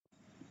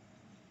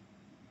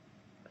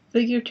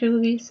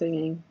Figuratively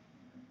singing.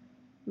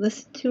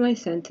 Listen to my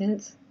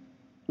sentence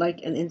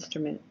like an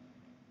instrument.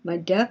 My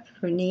depth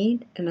for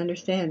need and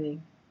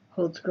understanding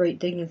holds great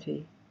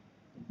dignity.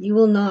 You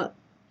will not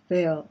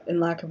fail in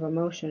lack of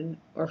emotion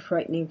or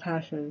frightening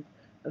passion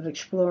of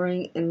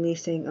exploring and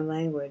leasing a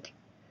language,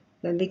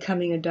 then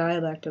becoming a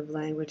dialect of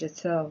language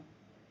itself.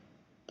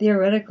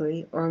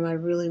 Theoretically, or am I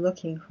really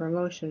looking for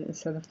emotion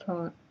instead of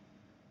thought?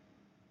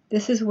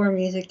 This is where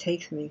music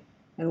takes me,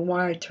 and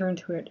why I turn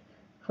to it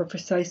for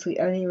precisely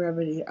any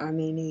remedy I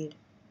may need.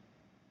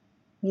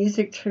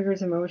 Music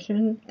triggers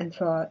emotion and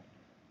thought,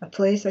 a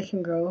place I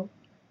can go,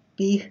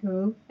 be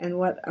who and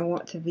what I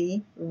want to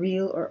be,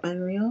 real or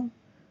unreal.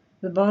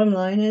 The bottom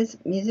line is,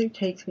 music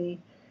takes me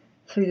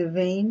through the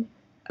vein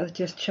of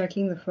just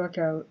checking the fuck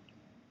out.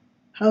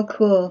 How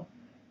cool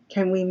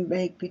can we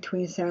make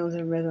between sounds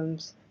and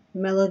rhythms,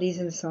 melodies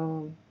and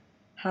song,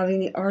 having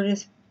the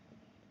artist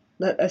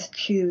let us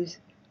choose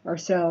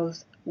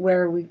ourselves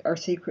where our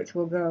secrets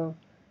will go.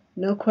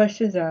 No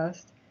questions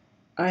asked.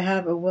 I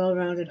have a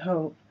well-rounded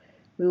hope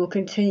we will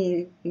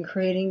continue in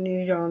creating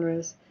new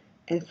genres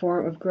and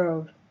form of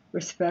growth,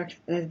 respect,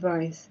 and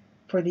advice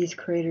for these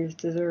creators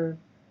deserve.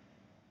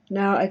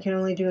 Now I can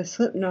only do a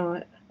slip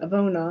knot, a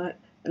bow knot,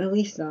 and a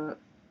least knot.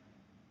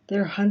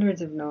 There are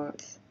hundreds of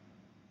knots.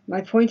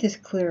 My point is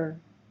clear.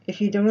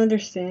 If you don't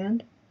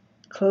understand,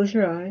 close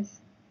your eyes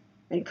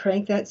and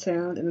crank that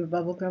sound in the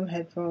bubblegum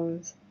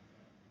headphones,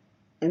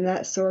 and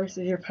that source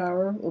of your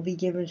power will be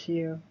given to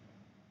you.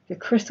 The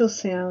crystal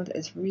sound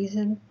as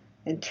reason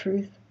and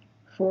truth,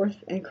 force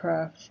and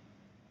craft.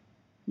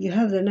 You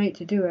have the night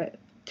to do it,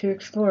 to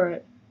explore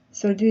it,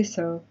 so do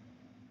so.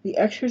 The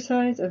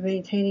exercise of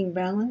maintaining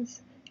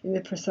balance in the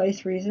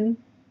precise reason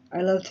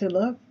I love to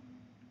look,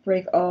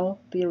 break all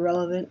the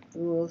irrelevant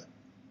rules